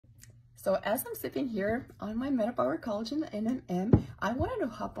So as I'm sitting here on my MetaPower Collagen NMM, I wanted to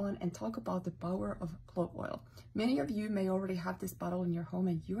hop on and talk about the power of clove oil. Many of you may already have this bottle in your home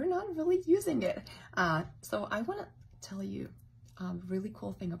and you're not really using it. So I want to tell you a really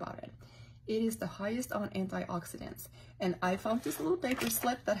cool thing about it. It is the highest on antioxidants. And I found this little paper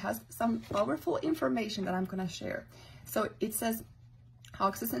slip that has some powerful information that I'm going to share. So it says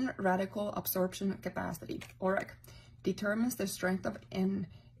oxygen radical absorption capacity, ORAC, determines the strength of an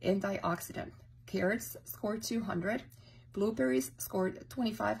antioxidant. Carrots scored 200, blueberries scored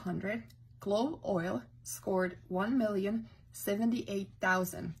 2,500, clove oil scored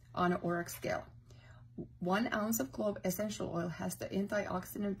 1,078,000 on an ORAC scale. 1 ounce of clove essential oil has the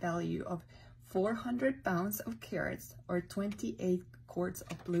antioxidant value of 400 pounds of carrots or 28 quarts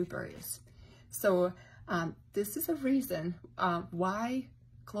of blueberries. So this is a reason why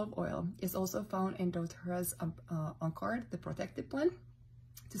clove oil is also found in doTERRA's on-card, the protective blend,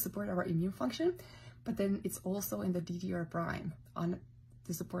 to support our immune function, but then it's also in the DDR prime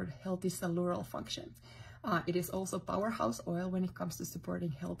to support healthy cellular function. It is also powerhouse oil when it comes to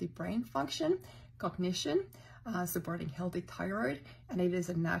supporting healthy brain function, cognition, supporting healthy thyroid, and it is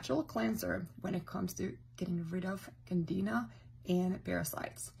a natural cleanser when it comes to getting rid of candida and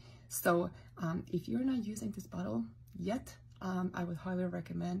parasites. So if you're not using this bottle yet, I would highly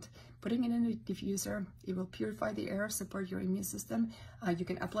recommend putting it in a diffuser. It will purify the air, support your immune system. You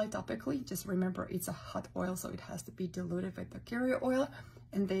can apply topically. Just remember it's a hot oil, so it has to be diluted with the carrier oil.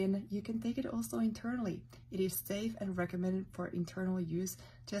 And then you can take it also internally. It is safe and recommended for internal use.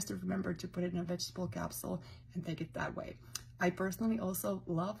 Just to remember to put it in a vegetable capsule and take it that way. I personally also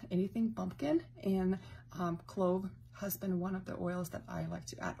love anything pumpkin, and clove has been one of the oils that I like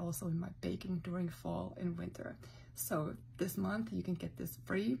to add also in my baking during fall and winter. So this month you can get this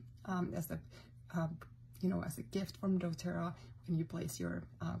free as a as a gift from doTERRA when you place your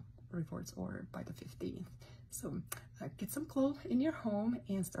rewards order by the 15th. So get some clove in your home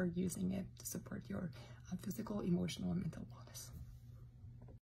and start using it to support your physical, emotional, and mental wellness.